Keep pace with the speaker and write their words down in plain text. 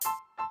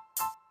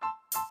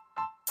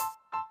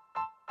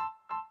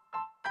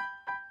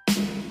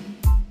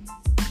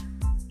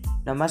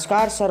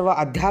नमस्कार सर्व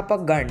अध्यापक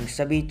गण,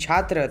 सभी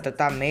छात्र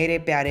तथा मेरे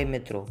प्यारे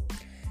मित्रों।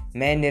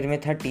 मैं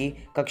निर्मित हट्टी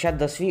कक्षा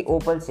 10वीं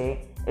ओपल से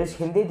इस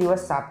हिंदी दिवस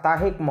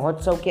साप्ताहिक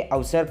महोत्सव के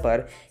अवसर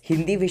पर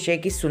हिंदी विषय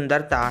की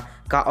सुंदरता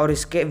का और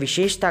इसके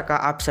विशेषता का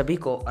आप सभी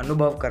को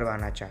अनुभव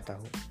करवाना चाहता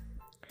हूँ।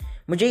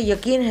 मुझे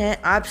यकीन है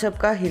आप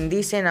सबका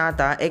हिंदी से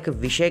नाता एक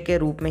विषय के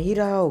रूप में ही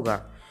रहा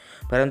होगा,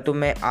 परंतु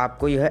मैं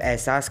आपको यह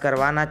एहसास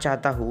करवाना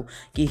चाहता हूँ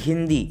कि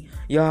हिंदी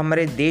यह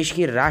हमारे देश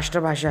की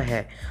राष्ट्रभाषा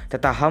है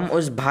तथा हम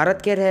उस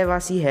भारत के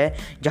रहवासी हैं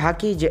जहाँ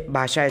की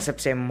भाषाएं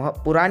सबसे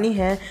पुरानी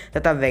हैं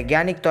तथा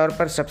वैज्ञानिक तौर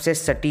पर सबसे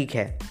सटीक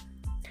है।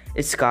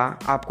 इसका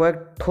आपको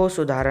एक ठोस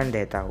उदाहरण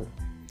देता हूँ।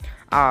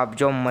 आप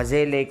जो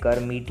मज़े लेकर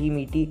मीठी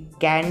मीठी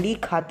कैंडी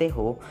खाते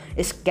हो,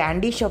 इस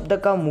कैंडी शब्द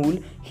का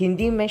मूल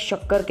हिंदी में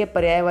शक्कर के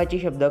पर्यायवाची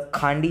शब्द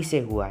खांडी से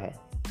हुआ है।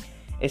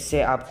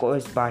 इससे आपको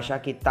इस भाषा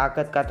की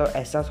ताकत का तो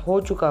एहसास हो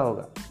चुका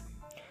होगा।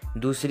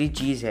 दूसरी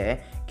चीज़ है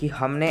कि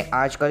हमने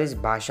आजकल इस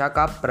भाषा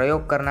का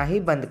प्रयोग करना ही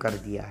बंद कर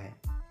दिया है।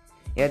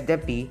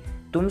 यद्यपि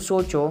तुम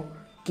सोचो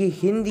कि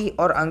हिंदी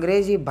और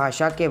अंग्रेज़ी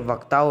भाषा के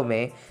वक्ताओं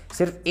में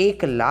सिर्फ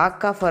 1 लाख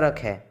का फ़र्क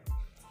है,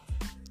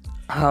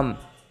 हम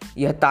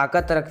यह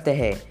ताकत रखते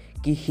हैं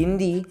कि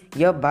हिंदी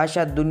यह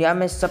भाषा दुनिया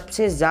में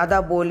सबसे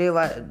ज़्यादा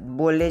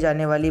बोले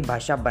जाने वाली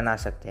भाषा बना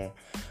सकते हैं,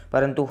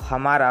 परंतु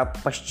हमारा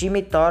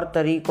पश्चिमी तौर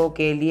तरीकों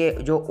के लिए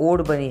जो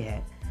ओढ़ बनी है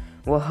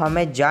वह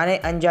हमें जाने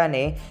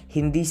अनजाने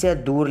हिंदी से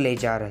दूर ले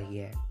जा रही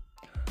है।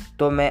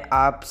 तो मैं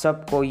आप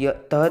सबको यह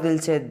तहे दिल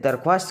से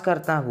दरख्वास्त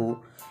करता हूँ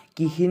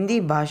कि हिंदी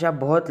भाषा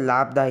बहुत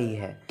लाभदायी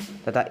है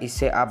तथा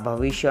इससे आप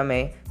भविष्य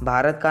में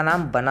भारत का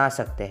नाम बना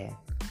सकते हैं।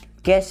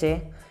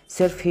 कैसे?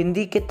 सिर्फ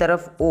हिंदी की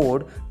तरफ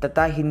ओढ़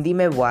तथा हिंदी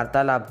में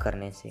वार्तालाप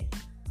करने से।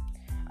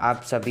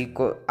 आप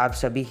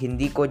सभी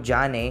हिंदी को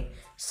जाने,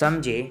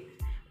 समझे,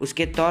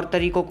 उसके तौर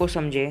तरीकों को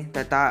समझें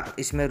तथा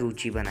इसमें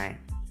रुचि बनाएं।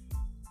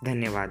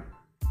 धन्यवाद।